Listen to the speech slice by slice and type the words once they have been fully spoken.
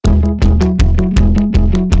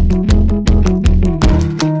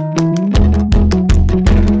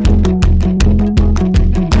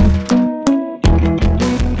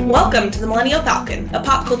Falcon, a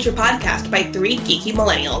pop culture podcast by three geeky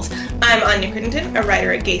millennials. I'm Anya, a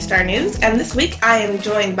writer at Gaystar News, and this week I am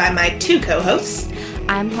joined by my two co-hosts.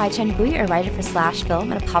 I'm Hui-Chan Bui, a writer for Slash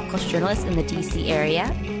Film and a pop culture journalist in the DC area.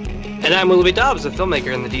 And I'm Willoughby, a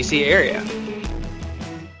filmmaker in the DC area.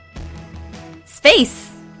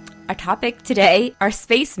 Space! Our topic today are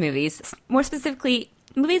space movies, more specifically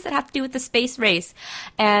movies that have to do with the space race,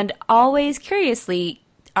 and always curiously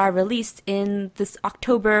are released in this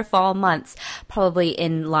October fall months, probably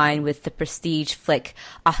in line with the prestige flick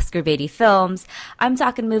Oscar Beatty films. I'm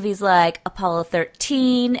talking movies like Apollo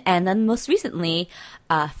 13 and then most recently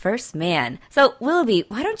First Man. So Willoughby,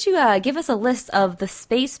 why don't you give us a list of the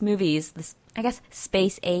space movies, I guess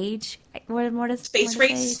space age? What is Space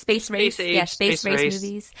race? Space race. Space age, Yeah, space race race.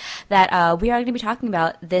 movies that we are going to be talking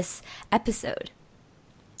about this episode.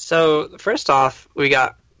 So, first off, we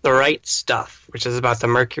got The Right Stuff, which is about the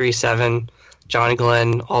Mercury 7, John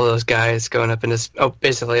Glenn, all those guys going up into,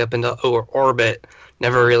 basically up into orbit,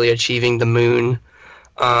 never really achieving the moon.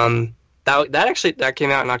 That came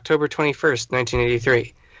out on October 21st,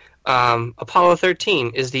 1983. Apollo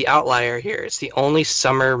 13 is the outlier here. It's the only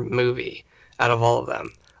summer movie out of all of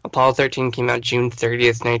them. Apollo 13 came out June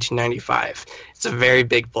 30th, 1995. It's a very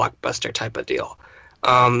big blockbuster type of deal.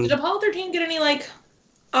 Did Apollo 13 get any,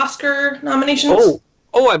 Oscar nominations?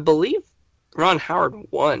 Oh, I believe Ron Howard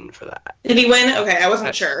won for that. Did he win? Okay, I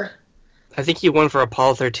wasn't sure. I think he won for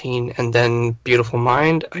Apollo 13 and then Beautiful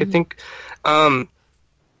Mind, I think. And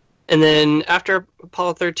then after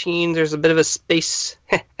Apollo 13, there's a bit of a space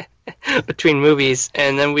between movies,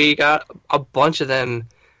 and then we got a bunch of them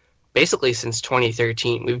basically since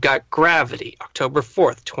 2013. We've got Gravity, October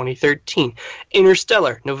 4th, 2013.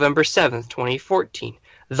 Interstellar, November 7th, 2014.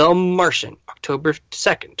 The Martian, October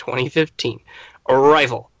 2nd, 2015.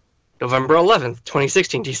 Arrival, November 11th,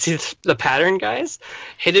 2016. Do you see the pattern, guys?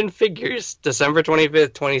 Hidden Figures, December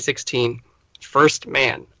 25th, 2016. First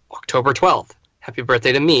Man, October 12th. Happy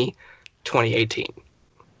birthday to me, 2018.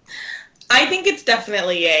 I think it's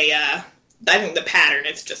definitely I think the pattern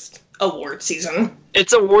is just award season.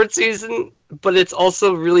 It's award season, but it's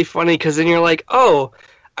also really funny because then you're like, oh,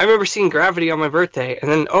 I remember seeing Gravity on my birthday, and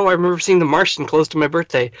then, I remember seeing The Martian close to my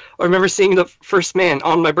birthday, or I remember seeing The First Man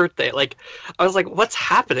on my birthday. I was like, what's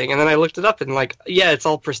happening? And then I looked it up, and yeah, it's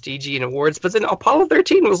all prestige and awards, but then Apollo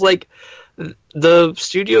 13 was the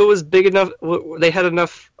studio was big enough, they had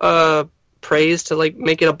enough praise to,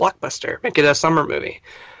 make it a blockbuster, make it a summer movie.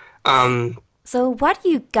 So what do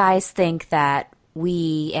you guys think that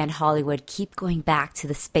we and Hollywood keep going back to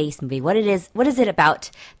the space movie? What is it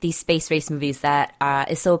about these space race movies that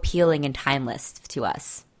is so appealing and timeless to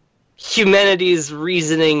us? Humanity's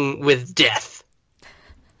reasoning with death.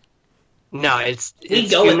 No, it's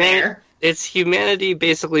going there. It's humanity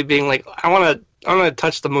basically being like, I want to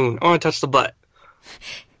touch the moon. I want to touch the butt.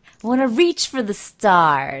 I want to reach for the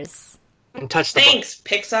stars. And touch the Thanks,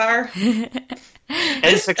 butt. Pixar.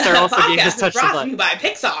 And Pixar also gave us touch the butt. Brought to you by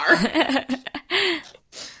Pixar.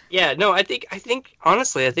 Yeah, no, I think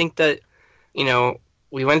honestly, I think that,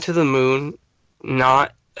 we went to the moon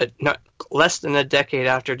not less than a decade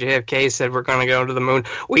after JFK said we're going to go to the moon.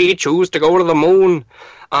 We choose to go to the moon.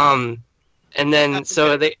 And then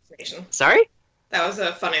so they... Sorry? That was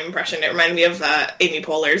a funny impression. It reminded me of Amy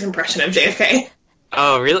Poehler's impression of JFK.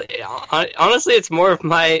 Oh, really? Honestly, it's more of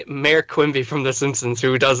my Mayor Quimby from The Simpsons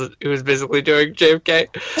who does it, who's basically doing JFK.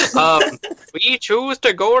 We choose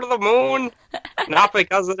to go to the moon, not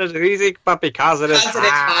because it is easy, but because it is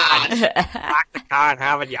hard. Lock the car and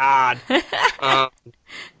have it yard.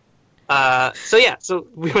 So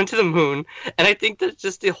we went to the moon, and I think that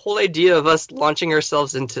just the whole idea of us launching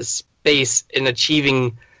ourselves into space and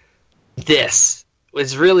achieving this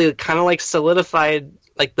was really kind of solidified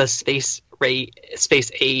the space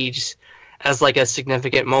age as a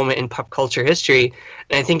significant moment in pop culture history,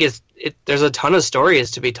 and I think there's a ton of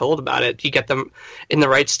stories to be told about it. You get them in The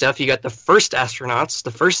Right Stuff. You got the first astronauts, the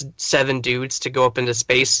first 7 dudes to go up into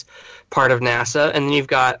space, part of NASA, and then you've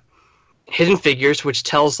got Hidden Figures, which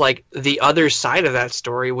tells the other side of that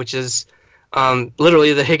story, which is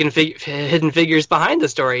literally the hidden figures behind the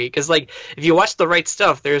story. Because if you watch The Right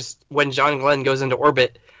Stuff, there's when John Glenn goes into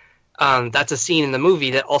orbit. That's a scene in the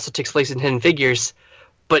movie that also takes place in Hidden Figures,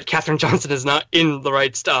 but Katherine Johnson is not in The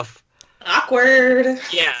Right Stuff. Awkward.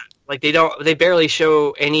 Yeah, they barely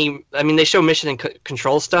show any. I mean, they show mission and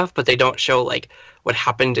control stuff, but they don't show what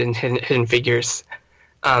happened in Hidden Figures.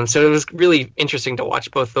 So it was really interesting to watch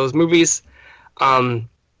both those movies. And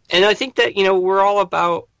I think that we're all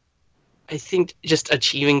about, just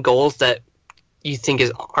achieving goals that you think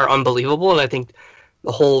are unbelievable, and I think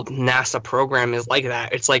the whole NASA program is like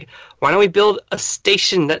that. It's like, why don't we build a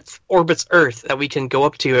station that orbits Earth that we can go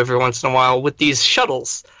up to every once in a while with these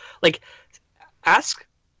shuttles? Like, ask,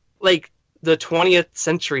 like, the 20th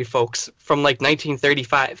century folks from, like,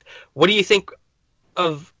 1935. What do you think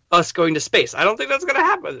of us going to space? I don't think that's going to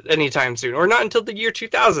happen anytime soon, or not until the year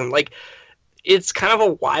 2000. Like, it's kind of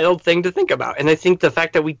a wild thing to think about. And I think the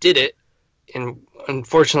fact that we did it, and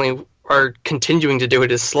unfortunately are continuing to do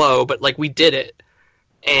it, is slow, but, like, we did it.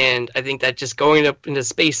 And I think that just going up into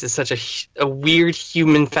space is such a weird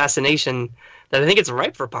human fascination that I think it's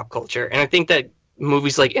ripe for pop culture. And I think that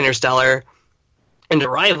movies like Interstellar and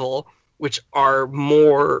Arrival, which are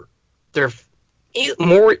they're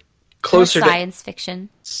more closer more science fiction.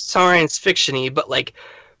 Science fiction-y, but like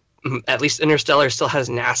at least Interstellar still has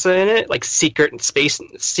NASA in it, like secret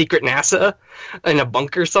NASA in a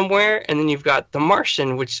bunker somewhere. And then you've got The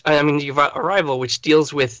Martian, you've got Arrival, which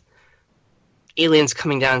deals with aliens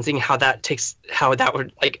coming down and seeing how that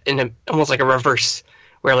would, like, in almost like a reverse,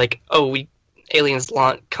 where like, aliens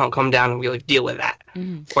come down and we like deal with that.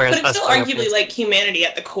 Mm-hmm. Whereas, but it's still arguably like humanity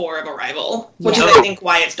at the core of Arrival, which is I think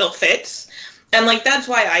why it still fits. And like that's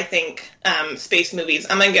why I think space movies.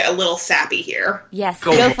 I'm gonna get a little sappy here. Yes,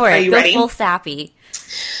 go for it. Are you ready? Full sappy.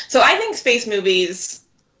 So I think space movies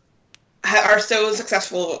are so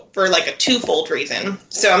successful for like a twofold reason.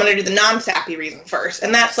 So I'm gonna do the non-sappy reason first,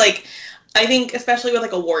 and that's like, I think, especially with,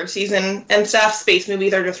 like, award season and stuff, space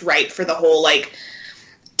movies are just ripe for the whole, like,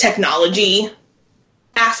 technology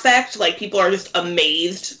aspect. Like, people are just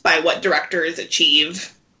amazed by what directors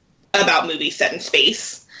achieve about movies set in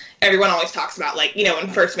space. Everyone always talks about, like, you know, in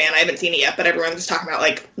First Man, I haven't seen it yet, but everyone's just talking about,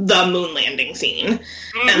 like, the moon landing scene.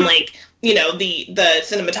 Mm-hmm. And, like, you know, the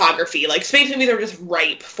cinematography. Like, space movies are just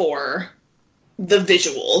ripe for the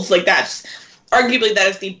visuals. Like, that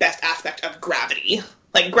is the best aspect of Gravity.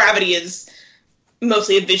 Like, Gravity is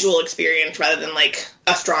mostly a visual experience rather than, like,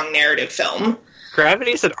 a strong narrative film.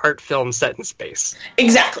 Gravity is an art film set in space.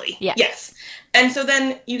 Exactly. Yeah. Yes. And so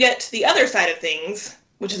then you get to the other side of things,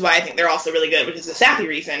 which is why I think they're also really good, which is the sappy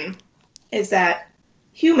reason, is that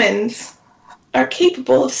humans are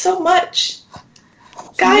capable of so much.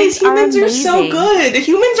 Guys, humans are so good.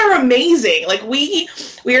 Humans are amazing. Like, we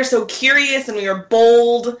are so curious and we are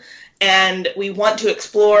bold. And we want to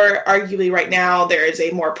explore. Arguably right now, there is a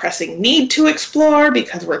more pressing need to explore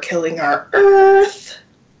because we're killing our Earth.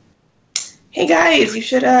 Hey guys, you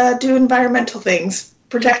should do environmental things.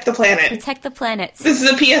 Protect the planet. Protect the planet. This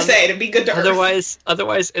is a PSA to be good to Earth.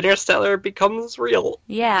 Otherwise, Interstellar becomes real.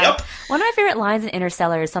 Yeah. Yep. One of my favorite lines in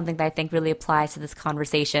Interstellar is something that I think really applies to this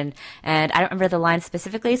conversation. And I don't remember the line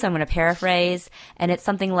specifically, so I'm going to paraphrase. And it's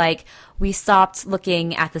something like, we stopped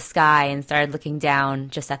looking at the sky and started looking down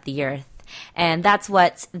just at the Earth. And that's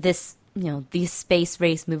what these space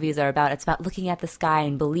race movies are about. It's about looking at the sky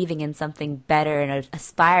and believing in something better and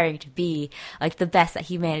aspiring to be like the best that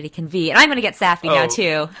humanity can be. And I'm going to get sappy now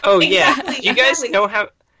too. Oh yeah. Do you guys know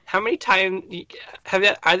how many times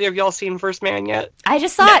have either of y'all seen First Man yet? I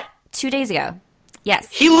just saw it 2 days ago. Yes.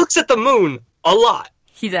 He looks at the moon a lot.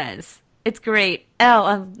 He does. It's great.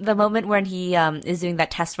 Oh, the moment when he is doing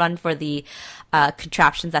that test run for the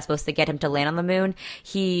contraptions that's supposed to get him to land on the moon,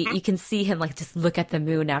 you can see him like just look at the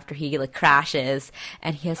moon after he like crashes,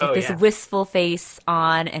 and he has like this wistful face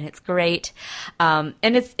on, and it's great. And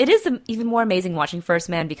it is even more amazing watching First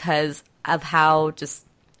Man because of how just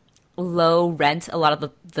low rent a lot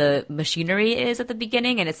of the machinery is at the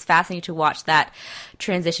beginning, and it's fascinating to watch that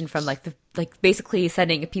transition from like basically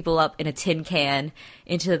sending people up in a tin can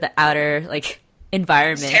into the outer like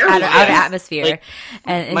environment, outer atmosphere. Like,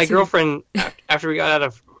 and my girlfriend, after we got out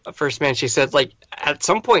of First Man, she said like at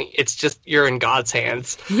some point it's just you're in God's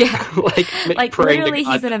hands. Yeah, like literally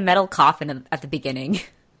he's in a metal coffin at the beginning.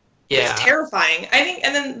 Yeah, it's terrifying. I think,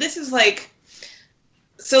 and then this is like.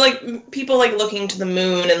 So, like, people, like, looking to the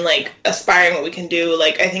moon and, like, aspiring what we can do,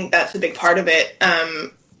 like, I think that's a big part of it.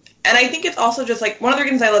 And I think it's also just, like, one of the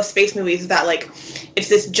reasons I love space movies is that, like, it's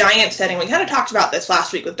this giant setting. We kind of talked about this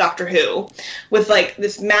last week with Doctor Who, with, like,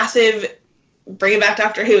 this massive, bringing back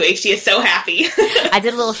Doctor Who, HD is so happy. I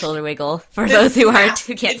did a little shoulder wiggle for those who can't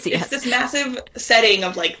see us. It's this massive setting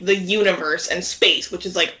of, like, the universe and space, which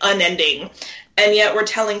is, like, unending. And yet we're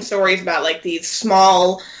telling stories about, like, these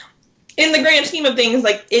small, in the grand scheme of things,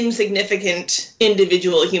 like, insignificant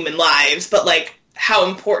individual human lives, but, like, how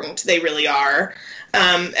important they really are.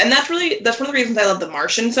 And that's one of the reasons I love The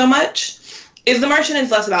Martian so much, is The Martian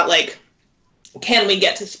is less about, like, can we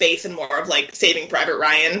get to space and more of, like, Saving Private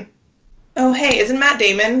Ryan. Oh, hey, isn't Matt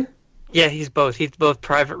Damon? Yeah, he's both. He's both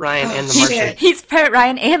Private Ryan and The Martian. He's Private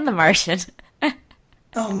Ryan and The Martian.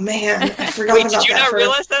 Oh man, I forgot about that. Did you not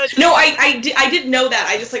realize that? No, I did know that.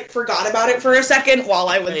 I just like forgot about it for a second while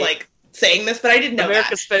I was like saying this, but I didn't know America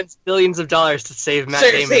that. spends billions of dollars to save Matt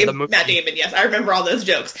Damon. The movie. Matt Damon, yes, I remember all those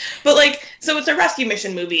jokes. But like, so it's a rescue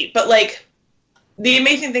mission movie, but like, the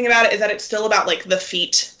amazing thing about it is that it's still about like the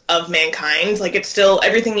feat of mankind. Like, it's still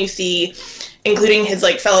everything you see, including his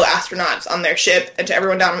like fellow astronauts on their ship and to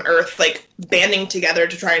everyone down on Earth, like banding together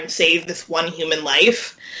to try and save this one human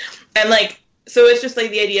life, and like. So it's just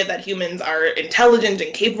like the idea that humans are intelligent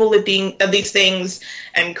and capable of these things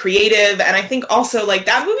and creative. And I think also like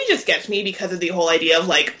that movie just gets me because of the whole idea of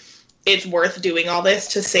like it's worth doing all this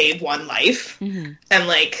to save one life. Mm-hmm. And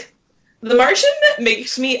like The Martian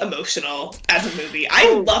makes me emotional as a movie.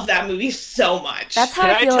 I love that movie so much. That's how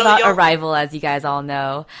I feel about Arrival, as you guys all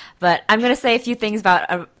know. But I'm going to say a few things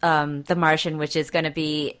about The Martian, which is going to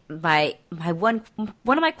be my one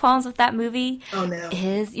of my qualms with that movie. Oh no!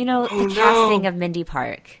 Is the casting of Mindy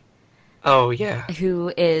Park. Oh yeah,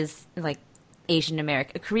 who is like Asian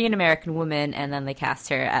American, a Korean American woman, and then they cast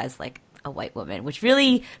her as like a white woman, which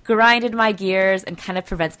really grinded my gears and kind of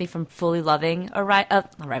prevents me from fully loving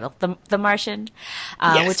Arrival, The Martian,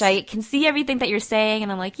 yes. Which I can see everything that you're saying,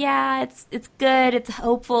 and I'm like, yeah, it's good, it's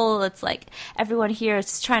hopeful, it's like everyone here is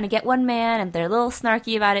just trying to get one man, and they're a little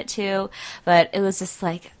snarky about it too, but it was just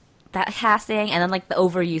like that casting, and then like the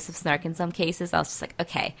overuse of snark in some cases, I was just like,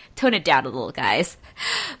 okay, tone it down a little, guys.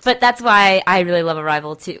 But that's why I really love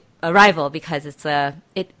Arrival, because it's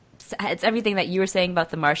everything that you were saying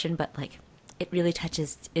about The Martian, but like it really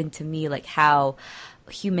touches into me like how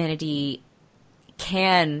humanity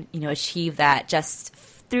can, achieve that just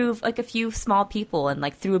through like a few small people and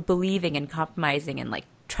like through believing and compromising and like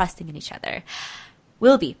trusting in each other.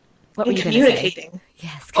 Willoughby, what were you going to say?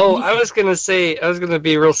 Yes. I was going to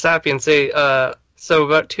be real sappy and say, so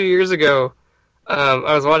about 2 years ago,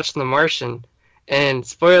 I was watching The Martian, and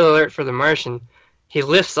spoiler alert for The Martian, he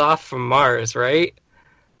lifts off from Mars, right?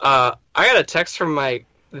 I got a text from my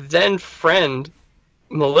then friend,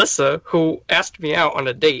 Melissa, who asked me out on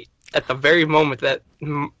a date at the very moment that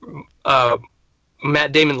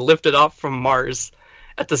Matt Damon lifted off from Mars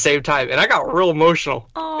at the same time. And I got real emotional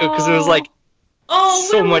because it was like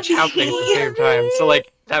so much happening at the same time. So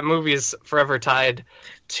like that movie is forever tied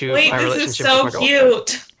to my relationship with my girlfriend.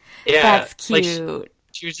 Cute. Yeah, that's cute. Like,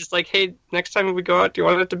 she was just like, hey, next time we go out, do you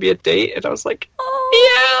want it to be a date? And I was like,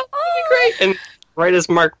 yeah, that'd be great. And right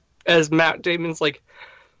as Matt Damon's like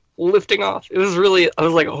lifting off, I was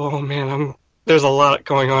like, oh man, there's a lot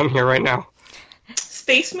going on here right now.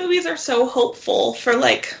 Space movies are so hopeful for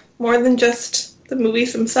like more than just the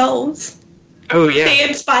movies themselves. Oh yeah, they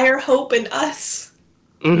inspire hope in us.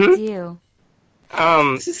 Mm-hmm. They do.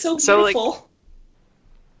 This is so beautiful.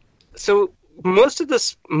 So most of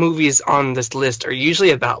the movies on this list are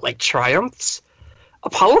usually about like triumphs.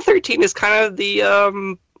 Apollo 13 is kind of the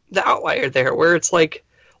outlier there, where it's like,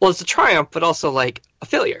 well, it's a triumph, but also like a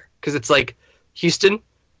failure, because it's like, Houston,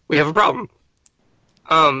 we have a problem.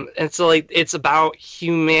 And so like it's about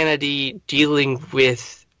humanity dealing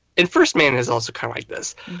with, and First Man is also kind of like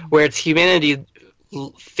this, where it's humanity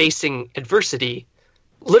facing adversity,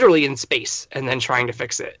 literally in space, and then trying to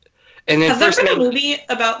fix it. And then has there been a movie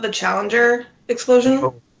about the Challenger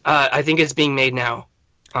explosion? I think it's being made now.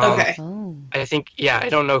 Okay. I think, I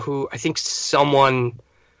don't know who. I think someone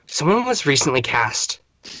was recently cast.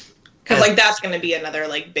 Because like that's going to be another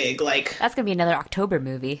like big like. That's going to be another October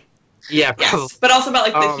movie. Yeah, probably. Yes, but also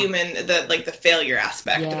about like the human, the failure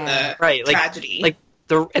aspect and the tragedy. Like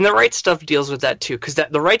the Right Stuff deals with that too, because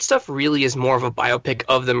the Right Stuff really is more of a biopic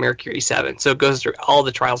of the Mercury 7. So it goes through all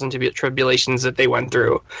the trials and tribulations that they went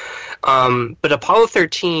through. But Apollo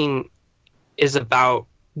 13 is about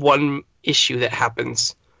one issue that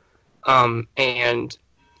happens, and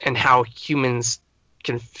how humans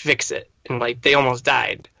can fix it. And like they almost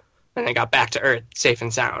died, and they got back to Earth safe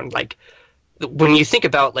and sound. Like when you think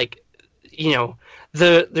about like,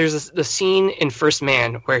 there's the scene in First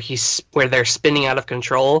Man where they're spinning out of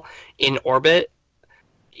control in orbit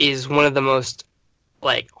is one of the most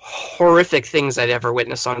like horrific things I'd ever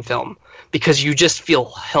witnessed on film, because you just feel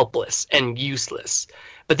helpless and useless.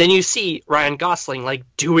 But then you see Ryan Gosling like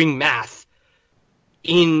doing math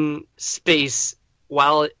in space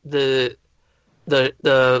while the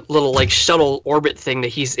little like shuttle orbit thing that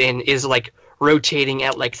he's in is like rotating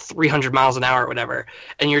at like 300 miles an hour or whatever,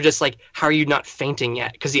 and you're just like, how are you not fainting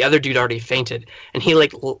yet? Because the other dude already fainted, and he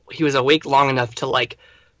was awake long enough to like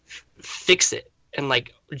fix it and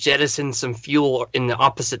like jettison some fuel in the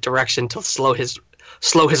opposite direction to slow his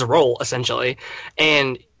roll essentially.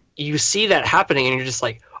 And you see that happening, and you're just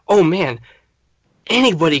like, oh man,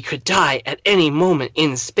 anybody could die at any moment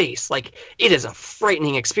in space. Like, it is a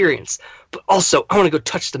frightening experience. But also, I want to go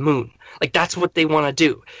touch the moon. Like, that's what they want to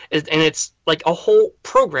do. And it's like a whole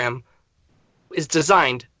program was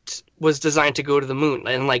designed to go to the moon.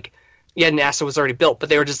 And like, yeah, NASA was already built, but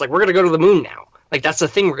they were just like, we're going to go to the moon now. Like, that's the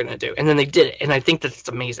thing we're going to do. And then they did it. And I think that's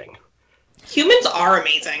amazing. Humans are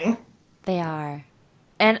amazing. They are.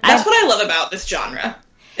 And that's what I love about this genre,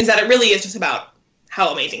 is that it really is just about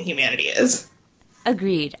how amazing humanity is.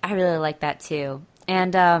 Agreed. I really like that too.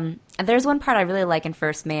 And there's one part I really like in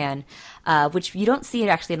First Man, which you don't see it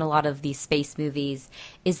actually in a lot of these space movies,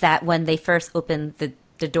 is that when they first open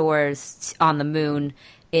the doors on the moon,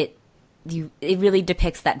 it really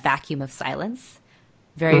depicts that vacuum of silence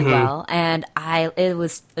very well. And it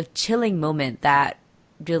was a chilling moment that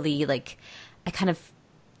really, like,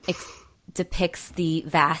 depicts the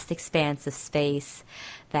vast expanse of space,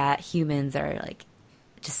 that humans are like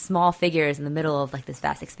just small figures in the middle of like this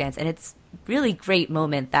vast expanse. And it's really great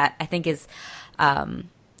moment that I think is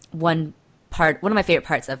one of my favorite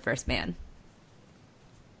parts of First Man.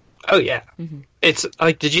 Oh yeah. It's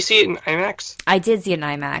like, did you see it in IMAX? I did see it in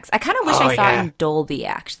IMAX. I kind of wish I saw it in Dolby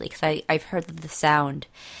actually, because I've heard that the sound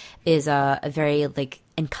is a very like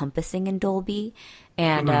encompassing in Dolby,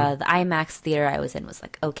 and the IMAX theater I was in was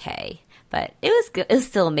like okay, but it was good. It was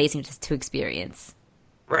still amazing just to experience.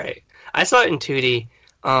 Right. I saw it in 2D,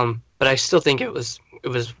 but I still think it was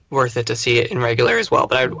worth it to see it in regular as well.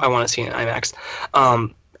 But I want to see it in IMAX.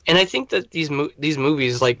 And I think that these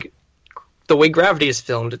movies, like the way Gravity is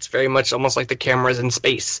filmed, it's very much almost like the camera's in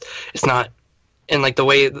space. It's not, and like the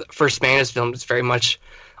way First Man is filmed, it's very much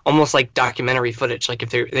almost like documentary footage. Like if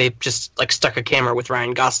they just like stuck a camera with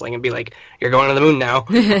Ryan Gosling and be like, "You're going to the moon now,"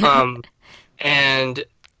 and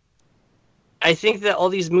I think that all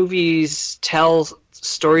these movies tell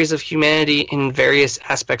stories of humanity in various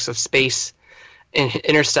aspects of space. And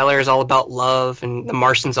Interstellar is all about love, and The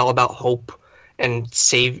Martian's all about hope and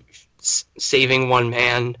saving one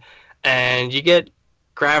man. And you get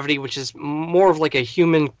Gravity, which is more of like a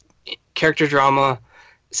human character drama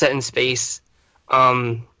set in space,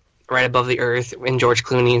 right above the Earth, and George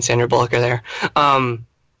Clooney and Sandra Bullock are there.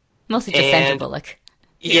 Mostly just Sandra Bullock.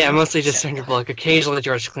 Yeah, mostly just Sandra Bullock. Occasionally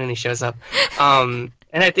George Clooney shows up. And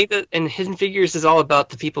I think that Hidden Figures is all about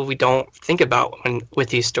the people we don't think about with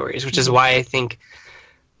these stories, which is why I think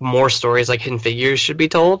more stories like Hidden Figures should be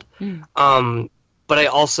told. But I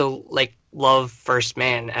also love First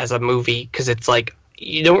Man as a movie, because it's like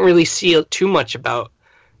you don't really see a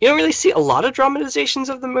lot of dramatizations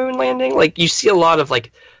of the moon landing. Like, you see a lot of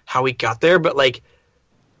like how we got there, but like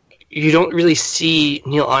you don't really see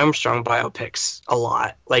Neil Armstrong biopics a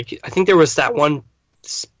lot. Like, I think there was that one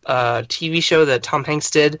TV show that Tom Hanks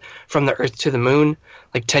did, From the Earth to the Moon,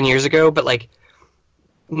 like 10 years ago, but like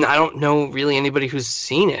I don't know really anybody who's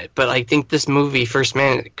seen it. But I think this movie First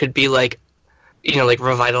Man could be like,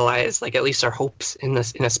 revitalize like at least our hopes in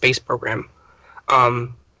a space program.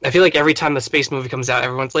 I feel like every time a space movie comes out,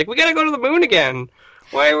 everyone's like, we gotta go to the moon again.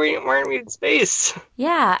 Why aren't we in space?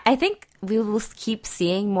 Yeah, I think we will keep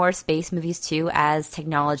seeing more space movies too as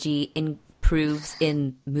technology improves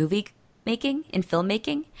in movie making, in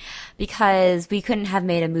filmmaking, because we couldn't have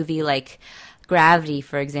made a movie like Gravity,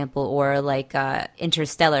 for example, or like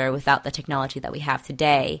Interstellar without the technology that we have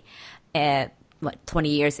today, 20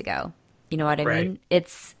 years ago. You know what I mean?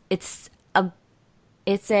 It's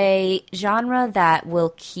a genre that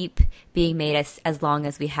will keep being made as long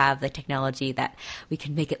as we have the technology that we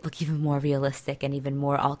can make it look even more realistic and even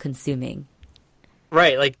more all-consuming.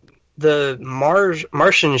 Right, like the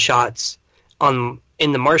Martian shots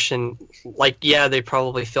in The Martian, like, yeah, they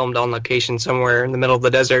probably filmed on location somewhere in the middle of the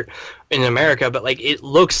desert in America, but like it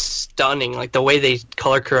looks stunning. Like the way they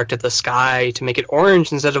color corrected the sky to make it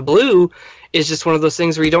orange instead of blue is just one of those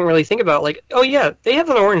things where you don't really think about, like, oh yeah, they have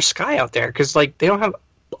an orange sky out there because like they don't have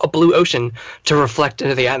a blue ocean to reflect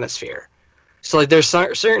into the atmosphere. So like there's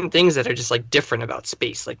certain things that are just like different about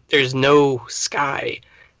space. Like there's no sky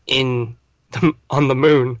on the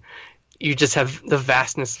moon. You just have the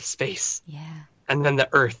vastness of space. Yeah. And then the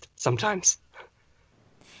Earth sometimes.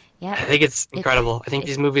 Yeah. I think it's incredible. I think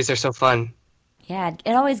these movies are so fun. Yeah,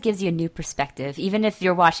 it always gives you a new perspective. Even if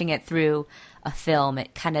you're watching it through a film,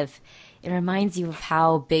 it reminds you of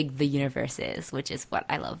how big the universe is, which is what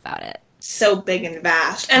I love about it. So big and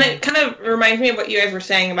vast. And it kind of reminds me of what you guys were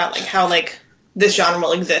saying about like how like this genre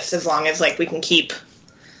will exist as long as like we can keep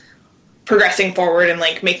progressing forward and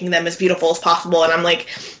like making them as beautiful as possible. And I'm like,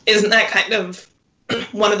 isn't that kind of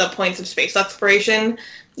one of the points of space exploration?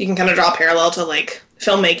 You can kind of draw a parallel to like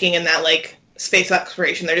filmmaking, and that like space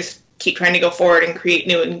exploration, they just keep trying to go forward and create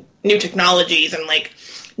new technologies and like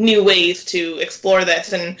new ways to explore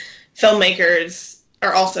this, and filmmakers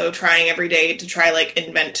are also trying every day to try, like,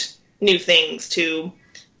 invent new things to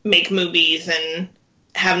make movies and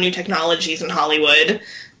have new technologies in Hollywood.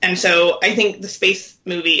 And so I think the space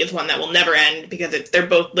movie is one that will never end, because they're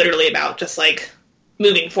both literally about just, like,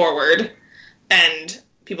 moving forward, and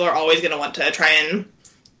people are always going to want to try and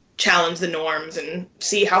challenge the norms and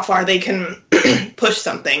see how far they can push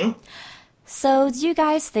something. So do you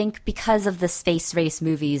guys think, because of the Space Race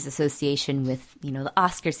movies association with, the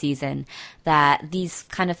Oscar season, that these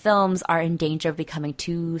kind of films are in danger of becoming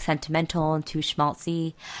too sentimental and too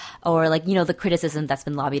schmaltzy? Or, like, the criticism that's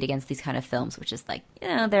been lobbied against these kind of films, which is like,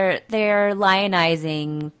 they're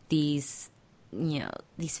lionizing these,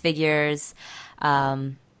 these figures,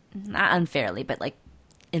 not unfairly, but, like,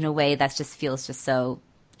 in a way that just feels just so,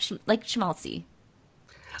 like, schmaltzy.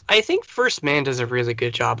 I think First Man does a really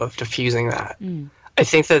good job of diffusing that. I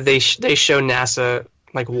think that they show NASA,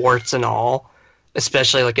 like, warts and all,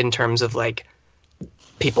 especially, like, in terms of, like,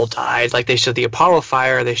 people died. Like, they show the Apollo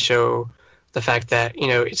fire, they show the fact that,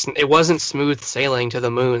 it wasn't smooth sailing to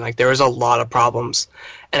the moon. Like, there was a lot of problems.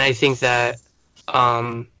 And I think that,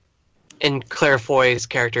 and Claire Foy's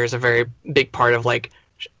character is a very big part of, like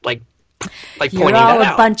pointing that out. You're all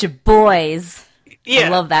a bunch of boys. Yeah. I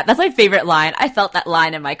love that. That's my favorite line. I felt that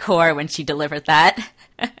line in my core when she delivered that.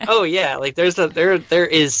 Oh yeah, like there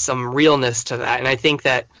is some realness to that, and I think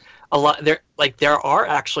that there are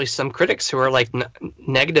actually some critics who are, like,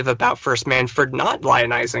 negative about First Man for not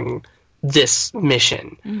lionizing this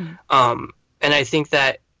mission. And I think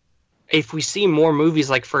that if we see more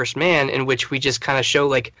movies like First Man, in which we just kind of show,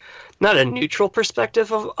 like, not a neutral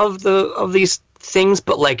perspective of these things,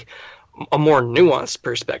 but, like, a more nuanced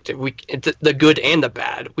perspective, the good and the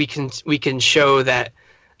bad, we can show that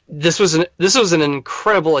this was an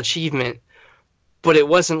incredible achievement, but it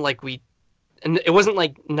wasn't like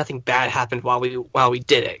nothing bad happened while we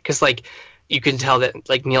did it, because, like, you can tell that,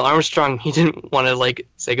 like, Neil Armstrong, he didn't want to, like,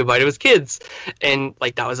 say goodbye to his kids, and,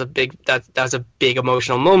 like, that was a big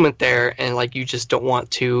emotional moment there, and, like, you just don't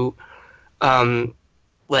want to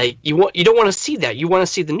like, you don't want to see that. You want to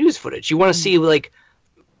see the news footage. You want to see, like,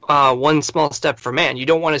 one small step for man. You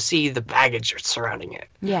don't want to see the baggage surrounding it.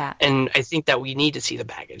 Yeah. And I think that we need to see the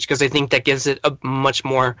baggage, because I think that gives it a much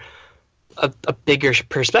more, a bigger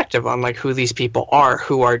perspective on, like, who these people are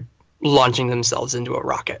who are launching themselves into a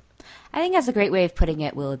rocket. I think that's a great way of putting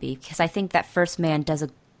it, Willoughby, because I think that First Man does a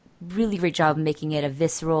really great job of making it a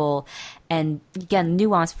visceral and, again,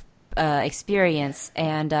 nuanced experience,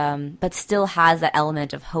 and but still has that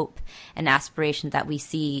element of hope and aspiration that we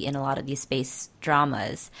see in a lot of these space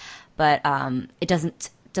dramas, but it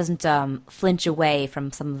doesn't flinch away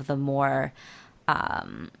from some of the more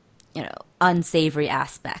unsavory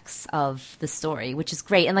aspects of the story, which is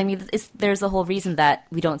great. And I mean, there's a whole reason that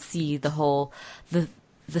we don't see the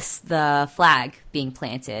flag being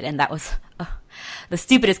planted, and that was the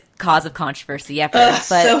stupidest cause of controversy ever. But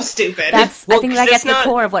so I stupid. think that gets the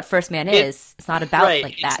core of what First Man is. It's not about, right,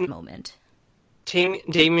 like, that moment.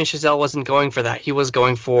 Damien Chazelle wasn't going for that. He was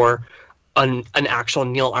going for an actual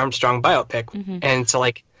Neil Armstrong biopic, and so,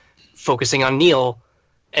 like, focusing on Neil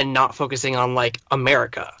and not focusing on, like,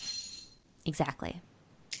 America. Exactly.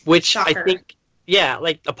 Which Shocker. I think, yeah,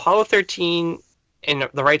 like, Apollo 13 and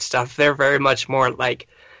The Right Stuff, they're very much more, like,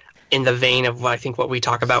 in the vein of what we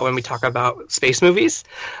talk about when we talk about space movies,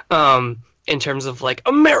 in terms of, like,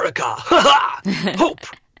 America, hope,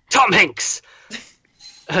 Tom Hanks,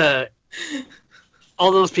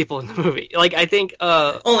 all those people in the movie. Like, I think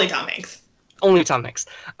only Tom Hanks,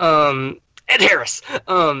 Ed Harris,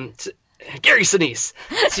 Gary Sinise.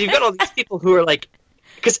 So you've got all these people who are, like,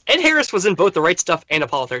 because Ed Harris was in both The Right Stuff and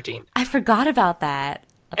Apollo 13. I forgot about that.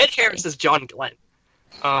 Ed Harris is John Glenn.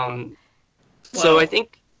 So I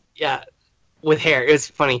think. Yeah, with hair. It was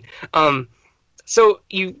funny. So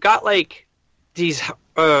you got, like, these,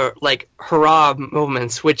 like, hurrah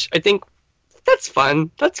moments, which I think that's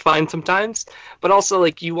fun. That's fine sometimes. But also,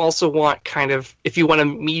 like, you also want kind of, if you want a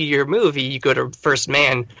meteor movie, you go to First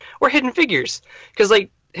Man or Hidden Figures. Because,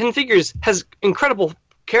 like, Hidden Figures has incredible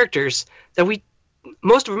characters that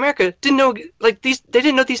most of America didn't know, like, they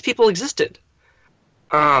didn't know these people existed.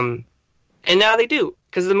 And now they do,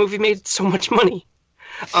 because the movie made so much money.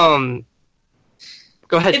 Go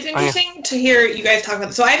ahead. It's interesting to hear you guys talk about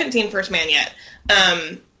this. So I haven't seen First Man yet.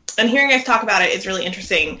 And hearing you guys talk about it is really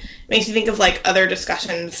interesting. It makes me think of, like, other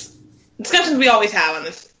discussions we always have on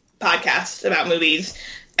this podcast about movies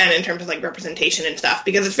and in terms of, like, representation and stuff,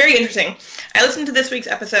 because it's very interesting. I listened to this week's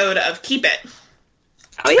episode of Keep It.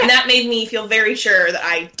 Oh, yeah. And that made me feel very sure that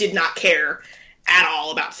I did not care at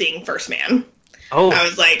all about seeing First Man. Oh. I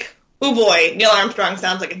was like, oh boy, Neil Armstrong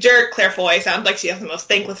sounds like a jerk. Claire Foy sounds like she has the most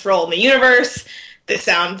thankless role in the universe. This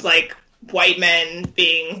sounds like white men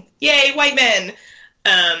being, yay, white men.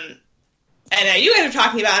 And you guys are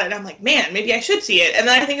talking about it, and I'm like, man, maybe I should see it. And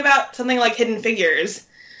then I think about something like Hidden Figures,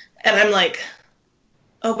 and I'm like,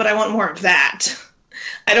 oh, but I want more of that.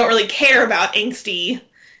 I don't really care about angsty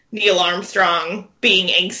Neil Armstrong being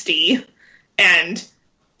angsty and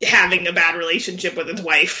having a bad relationship with his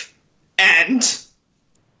wife and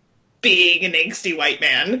being an angsty white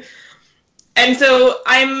man. And so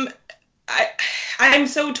I'm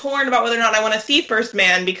so torn about whether or not I want to see First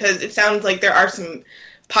Man, because it sounds like there are some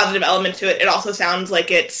positive elements to it. It also sounds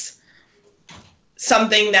like it's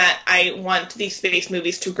something that I want these space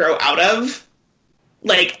movies to grow out of.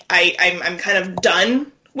 Like, I'm kind of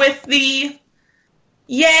done with the,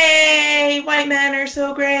 yay, white men are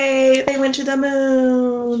so great, they went to the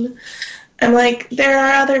moon. I'm like, there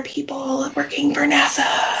are other people working for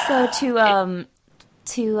NASA. So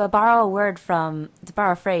to borrow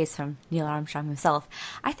a phrase from Neil Armstrong himself,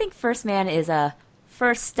 I think First Man is a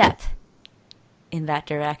first step in that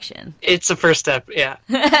direction. It's a first step, yeah.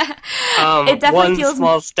 It definitely feels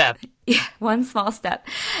small step. Yeah, one small step.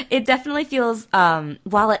 It definitely feels,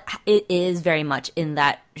 while it is very much in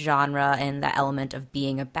that genre and that element of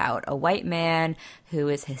being about a white man who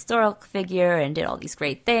is a historical figure and did all these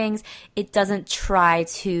great things, it doesn't try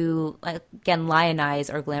to, again,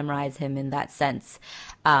 lionize or glamorize him in that sense.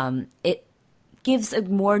 It gives a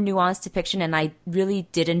more nuanced depiction, and I really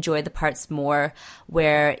did enjoy the parts more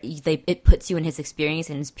where it puts you in his experience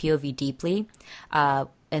and his POV deeply,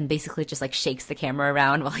 and basically just like shakes the camera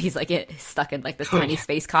around while he's like stuck in like this tiny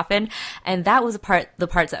space coffin. And that was the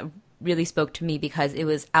parts that really spoke to me, because it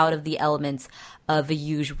was out of the elements of a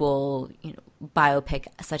usual, biopic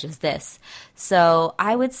such as this. So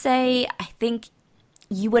I would say, I think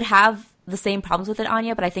you would have the same problems with it,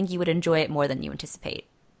 Anya, but I think you would enjoy it more than you anticipate.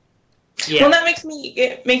 Yeah. Well, that makes me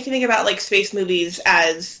think about like space movies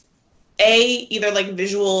as either like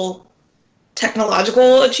visual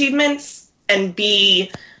technological achievements, and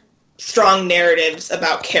B, strong narratives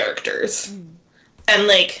about characters. And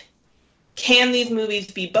like, can these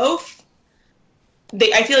movies be both?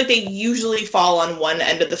 I feel like they usually fall on one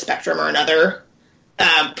end of the spectrum or another,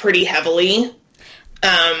 pretty heavily.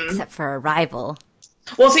 Except for Arrival.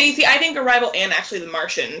 Well, see, I think Arrival and actually The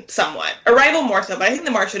Martian somewhat. Arrival more so, but I think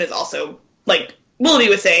The Martian is also, like Willoughby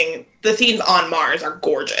was saying, the scenes on Mars are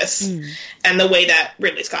gorgeous. And the way that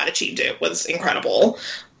Ridley Scott achieved it was incredible.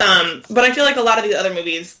 But I feel like a lot of these other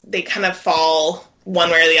movies, they kind of fall one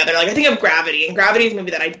way or the other. Like, I think of Gravity, and Gravity is a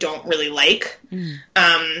movie that I don't really like.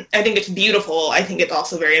 I think it's beautiful. I think it's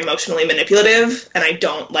also very emotionally manipulative, and I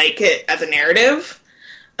don't like it as a narrative.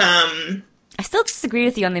 I still disagree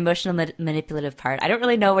with you on the emotional manipulative part. I don't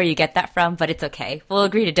really know where you get that from, but it's okay. We'll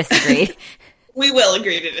agree to disagree. We will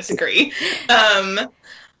agree to disagree.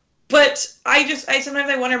 But I sometimes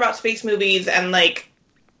I wonder about space movies and like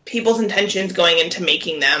people's intentions going into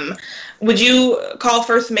making them. Would you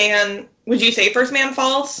say First Man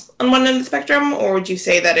falls on one end of the spectrum, or would you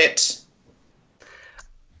say that it...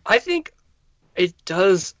 I think it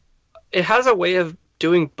does. It has a way of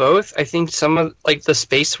doing both. I think some of like the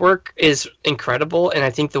space work is incredible, and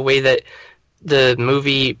I think the way that the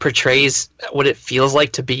movie portrays what it feels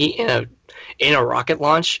like to be in a rocket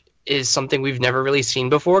launch is something we've never really seen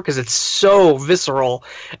before, because it's so visceral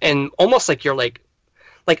and almost like you're like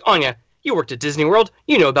Anya, you worked at Disney World,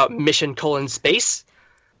 you know about Mission: Space.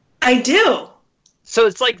 I do. So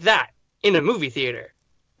it's like that in a movie theater,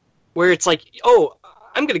 where it's like, oh,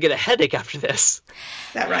 I'm going to get a headache after this.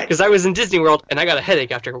 That ride. Because I was in Disney World, and I got a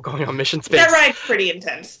headache after going on Mission Space. That ride's pretty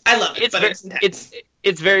intense. I love it, but it's intense.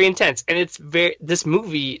 It's very intense. And this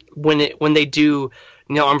movie, when they do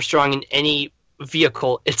Neil Armstrong in any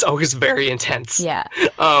vehicle, it's always very intense. Yeah.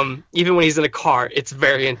 Even when he's in a car, it's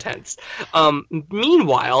very intense.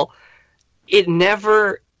 Meanwhile, it's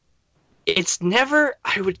never,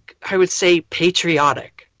 I would say,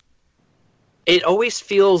 patriotic. It always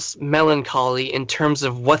feels melancholy in terms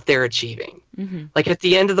of what they're achieving. Mm-hmm. Like, at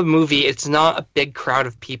the end of the movie, it's not a big crowd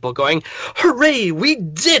of people going, hooray, we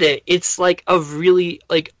did it! It's like a really,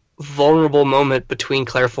 like, vulnerable moment between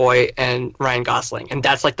Claire Foy and Ryan Gosling, and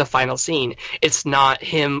that's like the final scene. It's not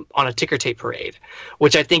him on a ticker tape parade,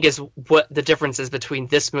 which I think is what the difference is between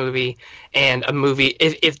this movie and a movie.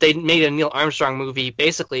 If they made a Neil Armstrong movie,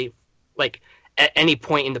 basically, like, at any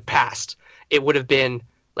point in the past, it would have been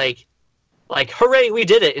like hooray, we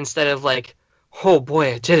did it, instead of like, oh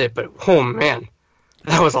boy, I did it, but oh man,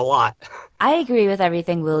 that was a lot. I agree with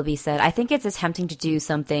everything Willoughby said. I think it's attempting to do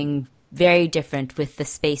something very different with the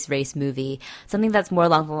space race movie. Something that's more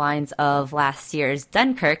along the lines of last year's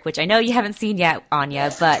Dunkirk, which I know you haven't seen yet,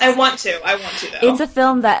 Anya, but I want to though. It's a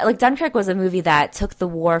film that, like, Dunkirk was a movie that took the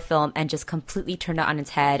war film and just completely turned it on its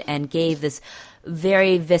head and gave this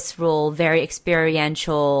very visceral, very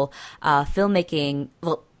experiential filmmaking,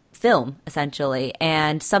 film essentially,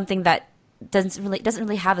 and something that doesn't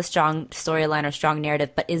really have a strong storyline or strong narrative,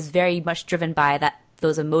 but is very much driven by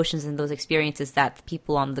those emotions and those experiences that the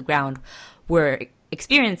people on the ground were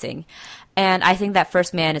experiencing. And I think that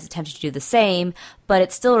First Man is attempting to do the same, but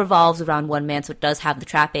it still revolves around one man, so it does have the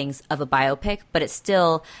trappings of a biopic, but it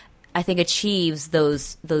still, I think, achieves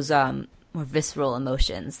those more visceral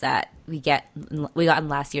emotions that we got in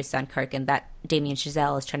last year's Dunkirk and that Damien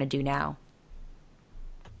Chazelle is trying to do now.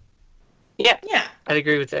 Yeah, I'd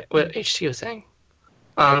agree with that, what HT was saying.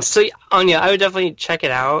 So Anya, I would definitely check it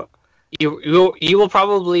out. You will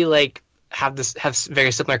probably like have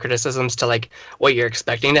very similar criticisms to like what you're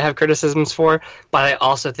expecting to have criticisms for, but I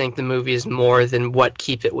also think the movie is more than what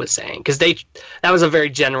Keep It was saying, because that was a very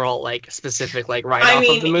general, like, specific, like,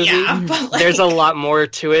 write-off of the movie. Yeah, but, like, there's a lot more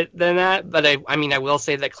to it than that, but I mean I will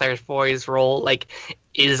say that Claire Foy's role, like,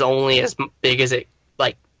 is only as big as it,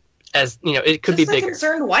 like, as, you know, it could be bigger.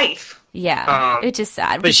 Concerned wife. Yeah, it's just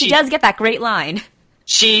sad, but she does get that great line.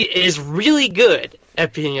 She is really good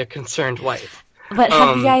at being a concerned wife. But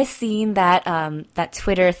have you guys seen that that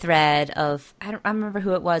Twitter thread of, I don't remember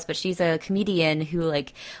who it was, but she's a comedian who,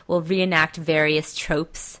 like, will reenact various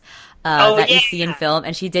tropes you see in film,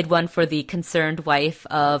 and she did one for the concerned wife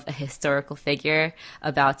of a historical figure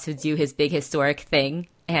about to do his big historic thing,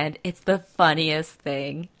 and it's the funniest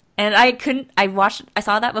thing. And I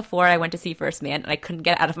saw that before I went to see First Man, and I couldn't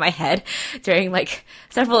get it out of my head during, like,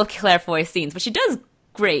 several of Claire Foy's scenes, but she does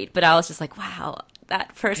great, but I was just like, wow,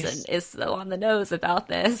 that person is so on the nose about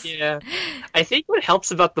this. Yeah. I think what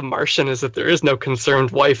helps about The Martian is that there is no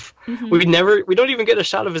concerned wife. Mm-hmm. We don't even get a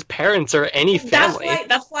shot of his parents or any family.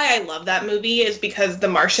 That's why I love that movie, is because The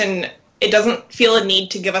Martian, it doesn't feel a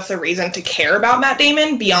need to give us a reason to care about Matt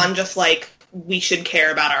Damon beyond just, like, we should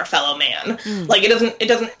care about our fellow man. Like, it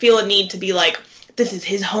doesn't feel a need to be like, this is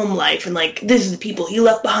his home life, and, like, this is the people he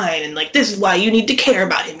left behind, and, like, this is why you need to care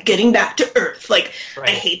about him getting back to Earth. Like, right.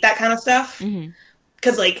 I hate that kind of stuff.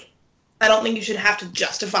 Because, like, I don't think you should have to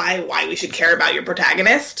justify why we should care about your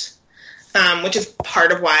protagonist, which is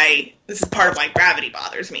part of why Gravity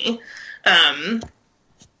bothers me.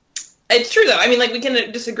 It's true, though. I mean, like, we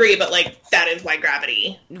can disagree, but, like, that is why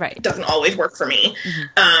Gravity doesn't always work for me.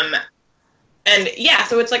 And, yeah,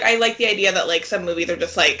 so it's, like, I like the idea that, like, some movies are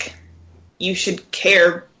just, like, you should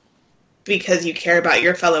care because you care about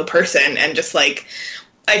your fellow person, and just, like,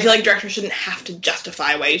 I feel like directors shouldn't have to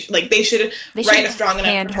justify why they should write a strong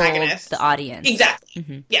enough protagonist. The audience.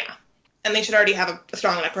 Exactly. Yeah. And they should already have a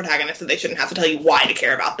strong enough protagonist that they shouldn't have to tell you why to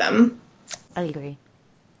care about them. I agree.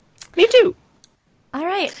 Me too. All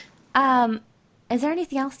right. Is there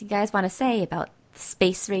anything else you guys want to say about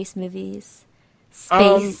space race movies?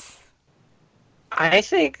 Space? I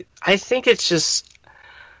think it's just,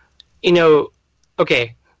 you know,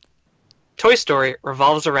 okay, Toy Story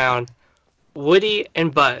revolves around Woody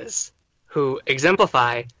and Buzz, who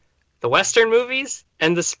exemplify the Western movies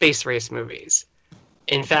and the space race movies.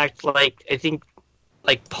 In fact, like, I think,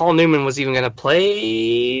 like, Paul Newman was even going to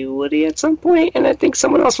play Woody at some point, and I think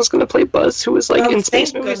someone else was going to play Buzz, who was, like, in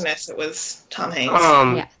space movies. Thank goodness it was Tom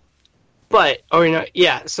Hanks. But,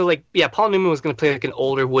 so, like, yeah, Paul Newman was going to play, like, an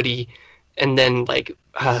older Woody, and then, like,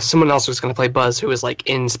 someone else was going to play Buzz, who was, like,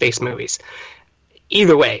 in space movies.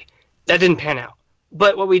 Either way, that didn't pan out.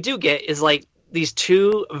 But what we do get is, like, these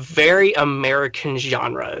two very American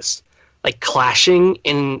genres, like, clashing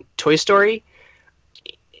in Toy Story.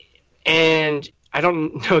 And I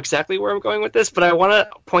don't know exactly where I'm going with this, but I want to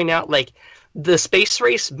point out, like, the Space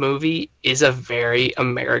Race movie is a very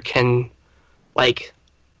American, like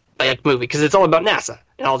movie, because it's all about NASA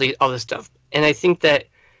and all this stuff. And I think that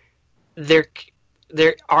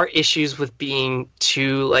there are issues with being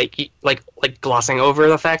too like glossing over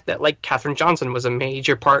the fact that, like, Katherine Johnson was a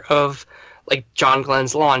major part of, like, John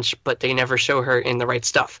Glenn's launch, but they never show her in the right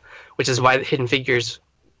stuff, which is why the Hidden Figures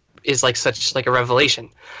is, like, such, like, a revelation.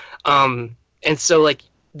 And so, like,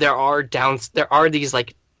 there are these,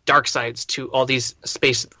 like, dark sides to all these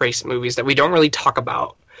space race movies that we don't really talk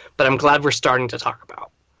about, but I'm glad we're starting to talk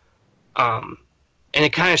about. And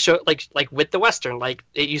it kind of showed, like with the Western, like,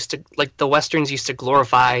 it used to, like, the Westerns used to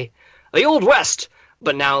glorify the Old West,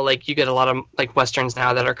 but now, like, you get a lot of, like, Westerns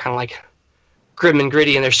now that are kind of, like, grim and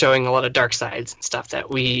gritty, and they're showing a lot of dark sides and stuff that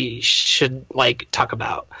we should, like, talk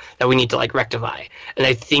about, that we need to, like, rectify. And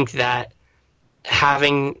I think that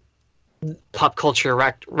having pop culture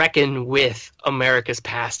reckon with America's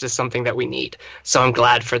past is something that we need. So I'm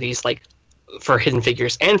glad for these, like, for Hidden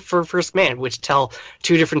Figures and for First Man, which tell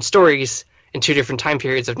two different stories in two different time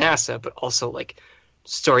periods of NASA, but also, like,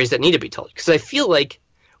 stories that need to be told. Because I feel like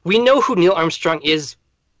we know who Neil Armstrong is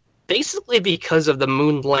basically because of the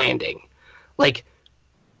moon landing. Like,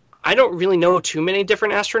 I don't really know too many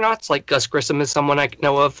different astronauts. Like, Gus Grissom is someone I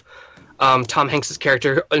know of. Tom Hanks'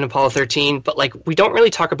 character in Apollo 13, but, like, we don't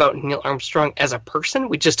really talk about Neil Armstrong as a person.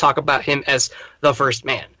 We just talk about him as the first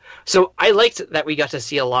man. So I liked that we got to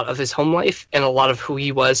see a lot of his home life and a lot of who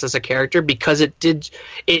he was as a character, because it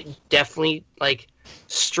definitely, like,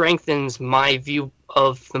 strengthens my view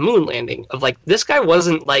of the moon landing. Of, like, this guy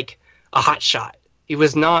wasn't, like, a hot shot. He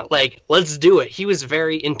was not like, let's do it. He was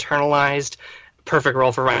very internalized. Perfect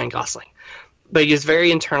role for Ryan Gosling. But he was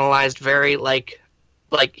very internalized, very, like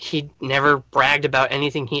he never bragged about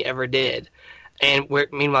anything he ever did. And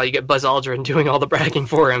meanwhile, you get Buzz Aldrin doing all the bragging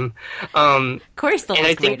for him. Corey still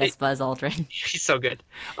looks great as Buzz Aldrin. He's so good.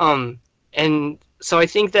 And so I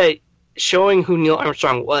think that showing who Neil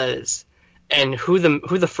Armstrong was and who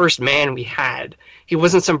the first man we had, he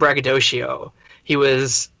wasn't some braggadocio. He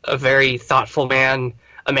was a very thoughtful man,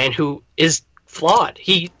 a man who is flawed.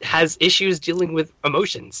 He has issues dealing with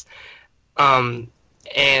emotions.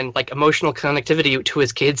 And, like, emotional connectivity to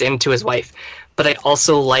his kids and to his wife. But I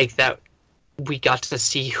also like that we got to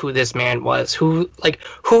see who this man was, who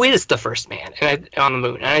is the first man on the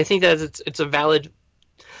moon. And I think that it's a valid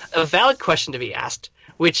question to be asked,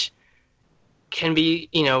 which can be,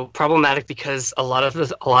 you know, problematic because a lot of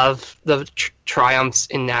the triumphs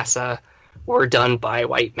in NASA were done by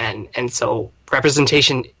white men, and so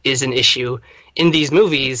representation is an issue in these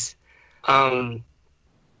movies.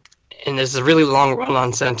 And there's a really long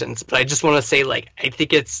run-on sentence, but I just want to say, like, I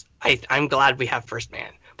think I'm glad we have First Man,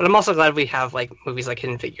 but I'm also glad we have, like, movies like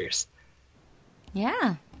Hidden Figures.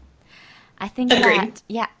 Yeah. I think Agreed.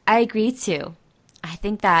 I agree too. I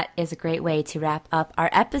think that is a great way to wrap up our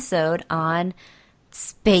episode on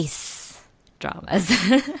space dramas.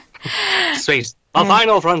 Space. The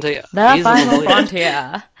final frontier. The final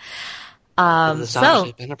frontier. The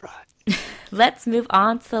Starship Enterprise. Let's move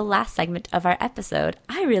on to the last segment of our episode.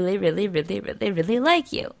 I really, really, really, really, really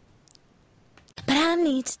like you. But I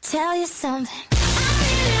need to tell you something.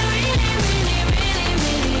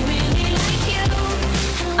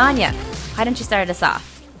 Anya, why don't you start us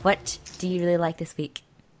off? What do you really like this week?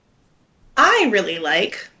 I really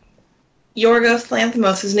like Yorgos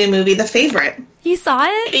Lanthimos' new movie, The Favorite. You saw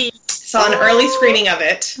it? Saw an early screening of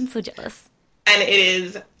it. I'm so jealous. And it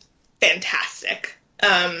is fantastic.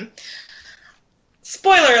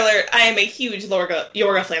 Spoiler alert, I am a huge Yorgos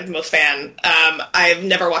Lanthimos fan. I've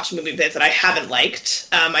never watched a movie of his that I haven't liked.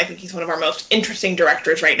 I think he's one of our most interesting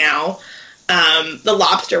directors right now. The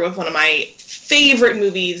Lobster was one of my favorite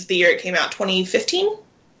movies the year it came out, 2015? Wow.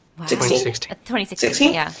 2016.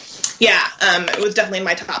 2016, yeah. Yeah, it was definitely in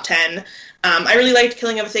my top 10. I really liked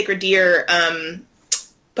Killing of a Sacred Deer,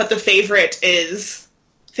 but The Favorite is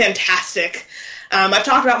fantastic. I've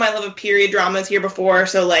talked about my love of period dramas here before,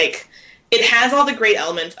 so, like, it has all the great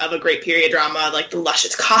elements of a great period drama, like the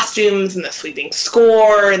luscious costumes and the sweeping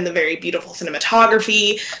score and the very beautiful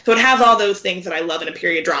cinematography. So it has all those things that I love in a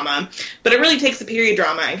period drama. But it really takes the period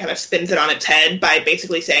drama and kind of spins it on its head by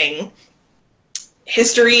basically saying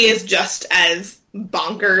history is just as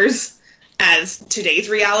bonkers as today's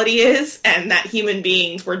reality is, and that human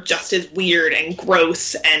beings were just as weird and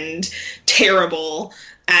gross and terrible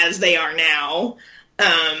as they are now.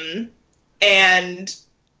 And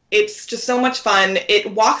it's just so much fun.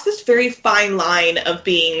 It walks this very fine line of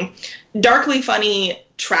being darkly funny,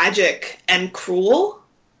 tragic, and cruel.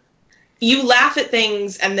 You laugh at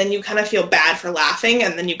things, and then you kind of feel bad for laughing,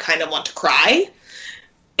 and then you kind of want to cry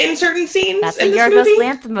in certain scenes. That's in a this Yorgos movie.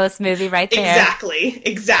 Lanthimos movie right there.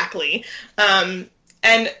 Exactly. And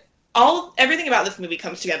everything about this movie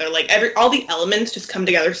comes together. Like, all the elements just come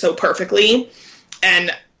together so perfectly,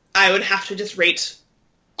 and I would have to just rate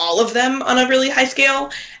all of them on a really high scale,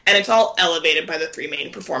 and it's all elevated by the three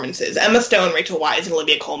main performances. Emma Stone, Rachel Weisz, and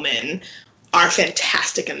Olivia Colman are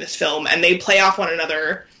fantastic in this film, and they play off one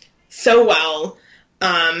another so well.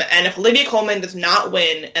 And if Olivia Colman does not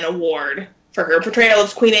win an award for her portrayal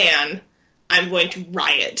of Queen Anne, I'm going to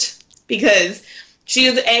riot, because she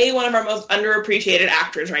is one of our most underappreciated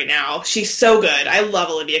actors right now. She's so good. I love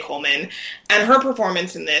Olivia Colman, and her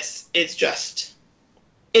performance in this is just,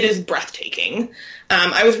 it is breathtaking.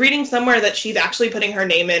 I was reading somewhere that she's actually putting her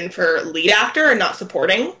name in for lead actor and not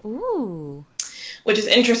supporting. Ooh. Which is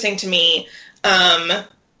interesting to me.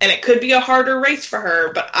 and it could be a harder race for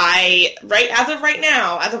her, but as of right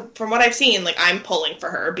now, from what I've seen, like, I'm pulling for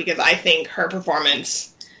her because I think her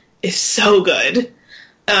performance is so good.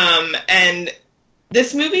 And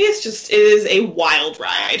this movie is a wild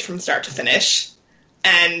ride from start to finish.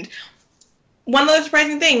 And one other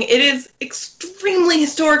surprising thing, it is extremely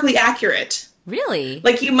historically accurate. Really?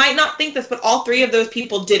 Like, you might not think this, but all three of those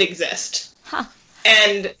people did exist. Huh.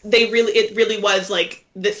 And it really was, like,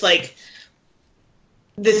 this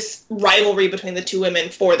rivalry between the two women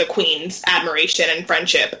for the queen's admiration and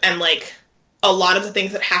friendship. And, like, a lot of the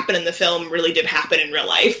things that happen in the film really did happen in real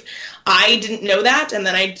life. I didn't know that, and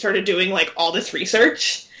then I started doing, like, all this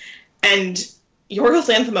research, and Yorgos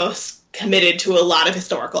Lanthimos committed to a lot of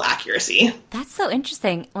historical accuracy. That's so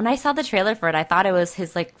interesting. When I saw the trailer for it, I thought it was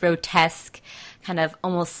his, like, grotesque kind of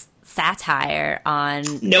almost satire on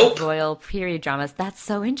royal period dramas. That's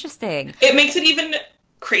so interesting. It makes it even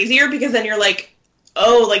crazier because then you're like,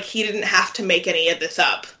 oh, like, he didn't have to make any of this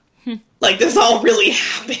up. Like, this all really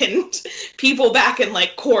happened. People back in,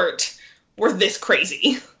 like, court were this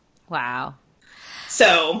crazy. Wow.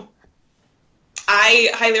 So,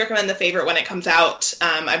 I highly recommend The Favorite when it comes out.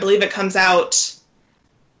 I believe it comes out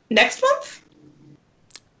next month?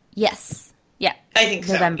 Yes. Yeah. I think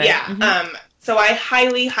November. So. Yeah. Mm-hmm. So I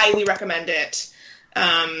highly, highly recommend it.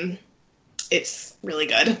 It's really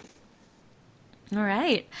good. All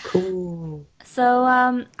right. Cool. So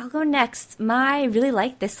I'll go next. My really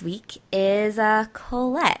like this week is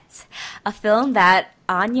Colette, a film that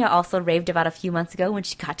Anya also raved about a few months ago when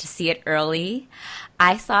she got to see it early.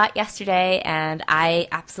 I saw it yesterday, and I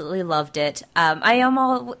absolutely loved it. I am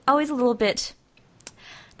always a little bit,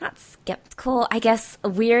 not skeptical, I guess,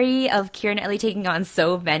 weary of Keira Knightley taking on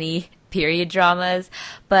so many period dramas,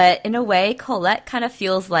 but in a way, Colette kind of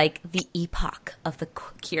feels like the epoch of the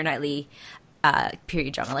Keira Knightley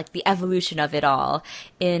period drama, like the evolution of it all,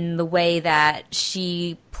 in the way that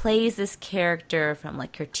she plays this character from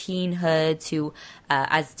like her teenhood to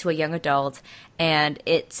a young adult, and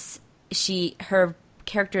her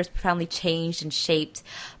character is profoundly changed and shaped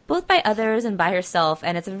both by others and by herself,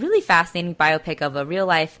 and it's a really fascinating biopic of a real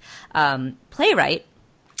life playwright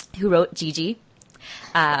who wrote Gigi,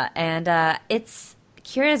 and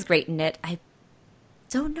Keira's great in it. I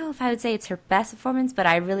don't know if I would say it's her best performance, but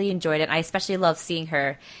I really enjoyed it. I especially love seeing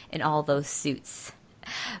her in all those suits.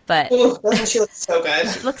 But ooh, she looks so good.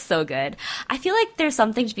 She looks so good. I feel like there's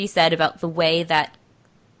something to be said about the way that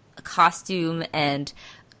costume and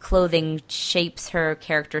clothing shapes her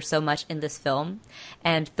character so much in this film,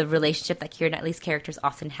 and the relationship that Keira Knightley's characters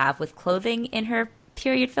often have with clothing in her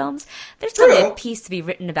period films. There's probably a piece to be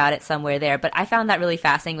written about it somewhere there, but I found that really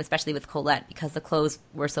fascinating, especially with Colette, because the clothes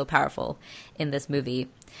were so powerful in this movie.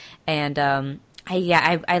 And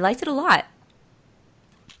I liked it a lot.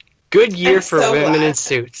 Good year for women in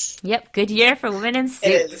suits. Yep, good year for women in suits.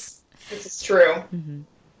 It is. This is true. Mm-hmm.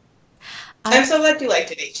 I'm so glad you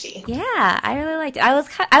liked it, HT. Yeah, I really liked it. I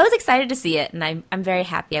was excited to see it, and I'm very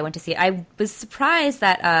happy I went to see it. I was surprised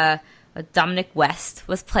that Dominic West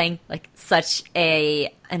was playing like such an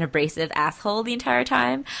abrasive asshole the entire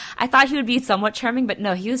time. I thought he would be somewhat charming, but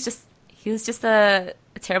no, he was just a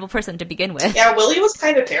terrible person to begin with. Yeah, Willie was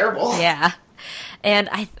kind of terrible. Yeah, and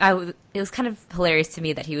it was kind of hilarious to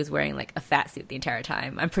me that he was wearing like a fat suit the entire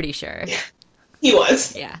time. I'm pretty sure. Yeah, he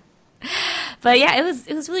was. Yeah, but yeah,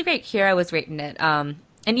 it was really great. Keira was great in it.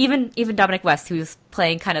 And even Dominic West, who's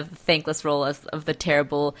playing kind of the thankless role of the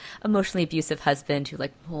terrible, emotionally abusive husband who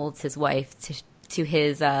like molds his wife to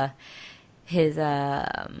his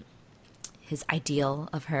ideal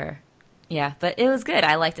of her. Yeah, but it was good.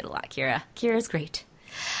 I liked it a lot. Kira's great.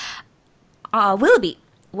 Willoughby,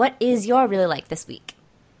 what is your really like this week?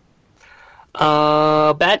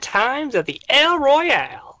 Bad Times at the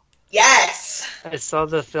Royale. Yes. I saw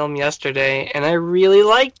the film yesterday, and I really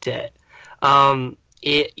liked it.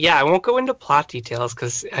 I won't go into plot details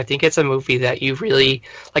because I think it's a movie that you really,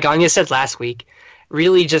 like Anya said last week,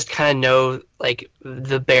 really just kind of know like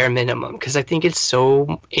the bare minimum, because I think it's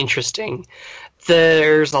so interesting.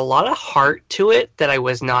 There's a lot of heart to it that I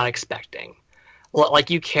was not expecting. Like,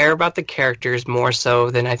 you care about the characters more so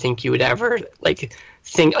than I think you would ever like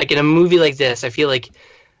think. Like in a movie like this, I feel like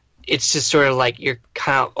it's just sort of like you're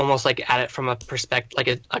kind of almost like at it from a perspective,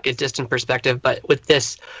 like a distant perspective. But with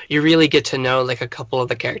this, you really get to know like a couple of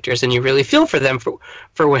the characters, and you really feel for them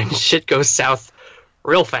for when shit goes south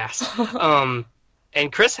real fast.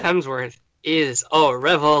 And Chris Hemsworth is a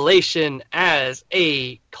revelation as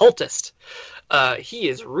a cultist. He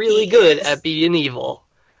is really good at being evil.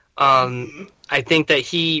 I think that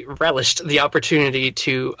he relished the opportunity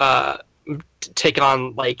to take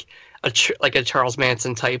on like a Charles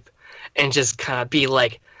Manson type and just kind of be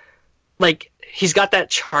like like, he's got that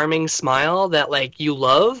charming smile that, like, you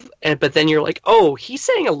love, but then you're like, oh, he's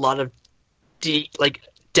saying a lot of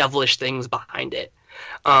devilish things behind it.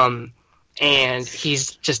 And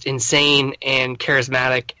he's just insane and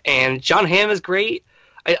charismatic, and John Hamm is great.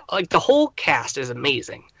 The whole cast is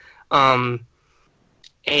amazing. And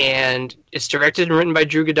it's directed and written by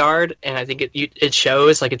Drew Goddard, and I think it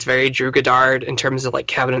shows, like, it's very Drew Goddard in terms of, like,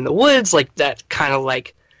 Cabin in the Woods, like, that kind of,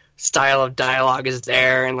 like, style of dialogue is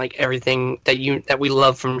there, and, like, everything that we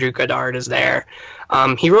love from Drew Goddard is there.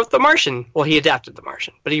 He wrote The Martian. Well, he adapted The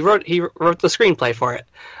Martian, but he wrote the screenplay for it.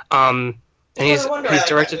 And he's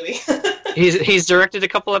directed. He's directed a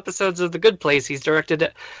couple episodes of The Good Place. He's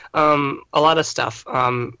directed a lot of stuff.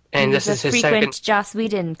 And this is his second Joss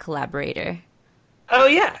Whedon collaborator. Oh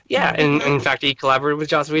yeah. And in fact, he collaborated with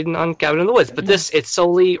Joss Whedon on Cabin in the Woods. But it's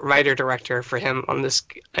solely writer-director for him on this,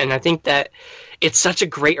 and I think that it's such a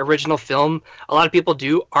great original film. A lot of people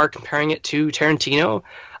are comparing it to Tarantino.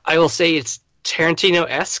 I will say it's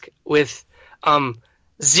Tarantino-esque with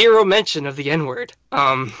zero mention of the N-word.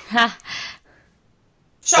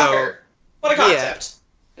 Shocker. What a concept.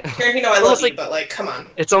 Yeah. Tarantino, I love you, but, like, come on.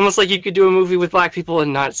 It's almost like you could do a movie with black people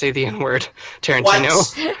and not say the N-word,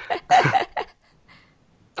 Tarantino.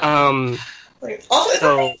 Also, is that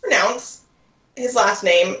how you pronounce his last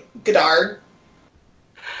name, Goddard?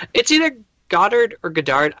 It's either Goddard or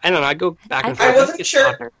Goddard. I don't know. I go back and forth. I wasn't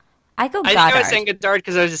sure. Goddard. I go Goddard. I think I was saying Goddard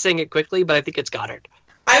because I was just saying it quickly, but I think it's Goddard.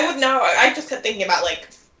 I would know. I just kept thinking about, like,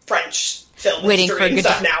 French film history and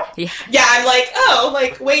stuff now. Yeah, I'm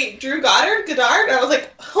like, wait, Drew Goddard? And I was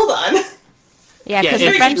like, hold on. Yeah, because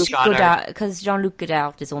the French Godard, because Jean-Luc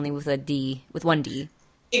Godard is only with one D.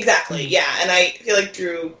 Exactly, yeah, and I feel like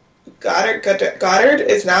Drew Goddard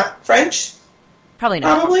is not French. Probably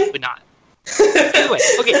not. Probably not. Anyway,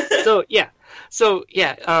 okay, so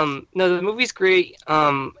no, the movie's great.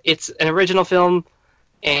 It's an original film,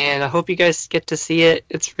 and I hope you guys get to see it.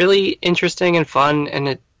 It's really interesting and fun,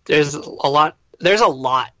 and there's a lot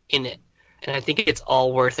in it, and I think it's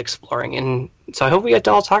all worth exploring. And so I hope we get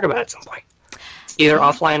to all talk about it at some point, either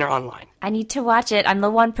offline or online. I need to watch it. I'm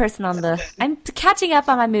the one person I'm catching up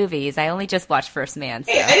on my movies. I only just watched First Man.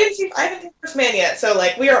 So. Hey, I haven't seen First Man yet, so,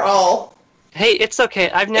 like, we are all. Hey, it's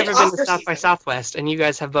okay. I've never been to South by Southwest, and you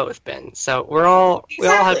guys have both been. So we all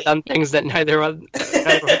have done things that neither of us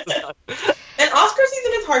have done. And Oscar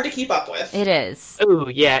season is hard to keep up with. It is. Oh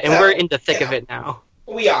yeah, and we're in the thick of it now.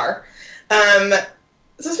 We are. So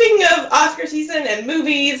speaking of Oscar season and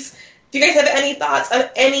movies, do you guys have any thoughts on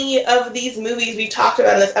any of these movies we talked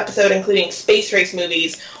about in this episode, including space race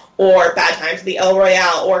movies, or Bad Times at the El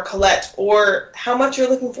Royale, or Colette, or how much you're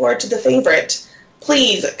looking forward to The Favorite?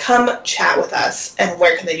 Please come chat with us. And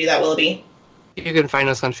where can they do that, Willoughby? You can find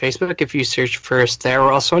us on Facebook if you search for us there.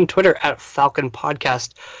 We're also on Twitter at Falcon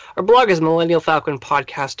Podcast. Our blog is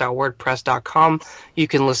millennialfalconpodcast.wordpress.com. You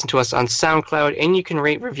can listen to us on SoundCloud, and you can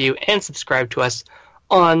rate, review, and subscribe to us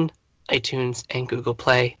on iTunes and Google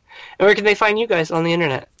Play. And where can they find you guys on the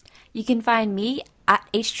internet? You can find me at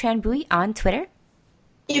HTranBui on Twitter.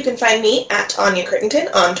 You can find me at Anya Crittenden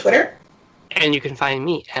on Twitter. And you can find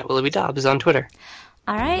me at Willoughby Dobbs on Twitter.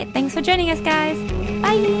 All right. Thanks for joining us, guys.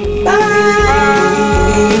 Bye.